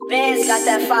Bandz got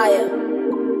that fire.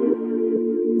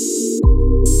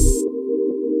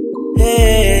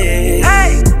 Hey,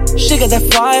 hey. She got that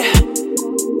fire.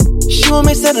 She want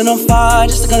me set it on fire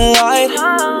just like a light.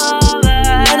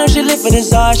 I know she live for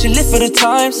this art, she live for the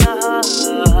times.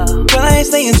 Girl, I ain't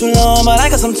staying too long, but I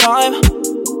got some time.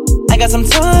 I got some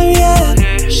time, yeah.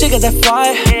 She got that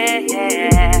fire.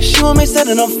 She want me set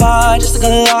it on fire just like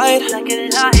a light.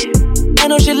 I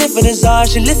know she live for this art,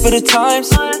 she live for the times.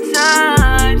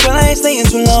 Girl, I ain't staying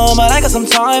too long, but I got some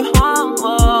time.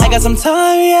 I got some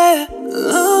time, yeah.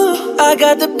 I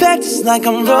got the back just like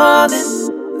I'm rolling.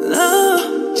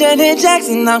 Janet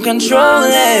Jackson, I'm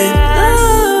controlling.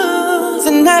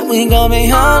 Tonight we gon' be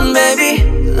home, baby.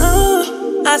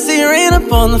 I see rain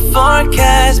up on the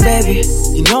forecast, baby.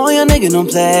 You know your nigga don't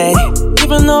play.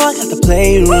 Even though I got the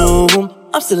playroom,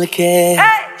 I'm still a kid.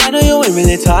 I know you ain't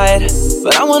really tired,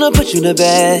 but I wanna put you to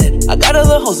bed. I got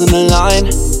other hoes in the line,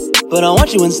 but I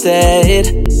want you instead.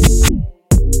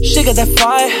 She got that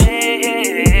fire.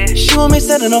 She want me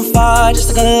set it on fire just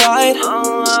like a light.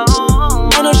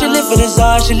 I know she live for this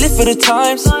art, she live for the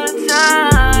times.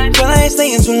 Girl, I ain't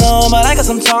staying too long, but I got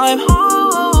some time.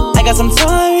 I got some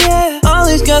time, yeah. All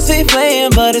these girls be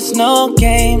playing, but it's no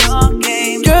games.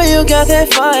 Girl, you got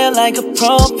that fire like a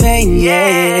propane,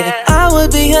 yeah. I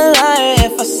would be a liar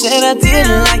if I said I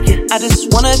didn't like it. I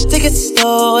just wanna take it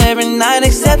slow every night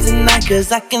except tonight,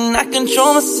 cause I cannot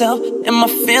control myself and my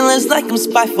feelings like I'm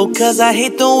spiteful, cause I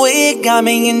hate the way it got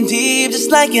me in deep, just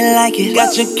like you like it.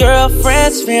 Got your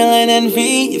girlfriends feeling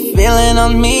envy, you feeling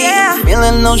on me, I'm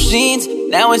feeling those jeans.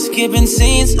 Now we're skipping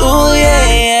scenes, ooh yeah,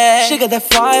 yeah. She got that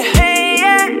fire.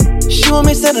 She want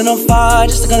me set it on fire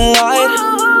just like a light.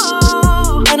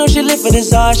 I know she live for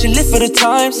this art, she live for the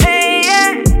times.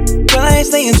 Girl, I ain't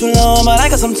staying too long, but I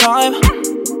got some time.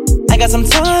 I got some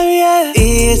time, yeah.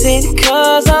 Is it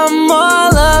cause I'm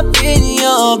all up in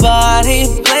your body?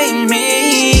 Blame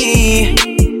me.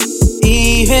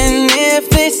 Even if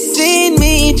they see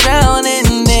me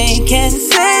drowning, they can't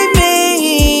save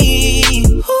me.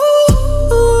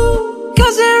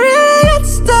 Cause you're really got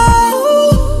stuff.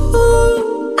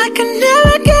 I can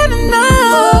never get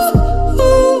enough.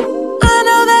 I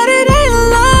know that it ain't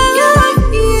love,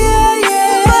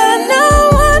 but I know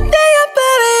one day I'm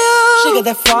better you. She got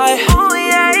that fire.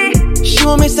 She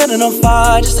want me set it on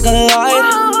fire just like a light.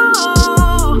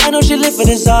 I know she live for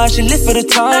this art, she live for the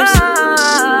times.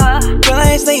 Girl,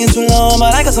 I ain't staying too long,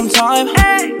 but I got some time.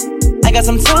 I got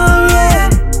some time, yeah.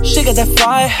 She got that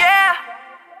fire.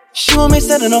 She want me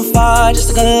set it on fire just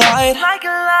like a light.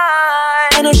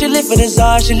 I know she live for this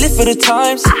art, she live for the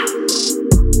times.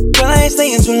 Girl, I ain't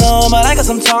staying too long, but I got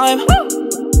some time.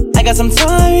 I got some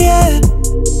time, yeah.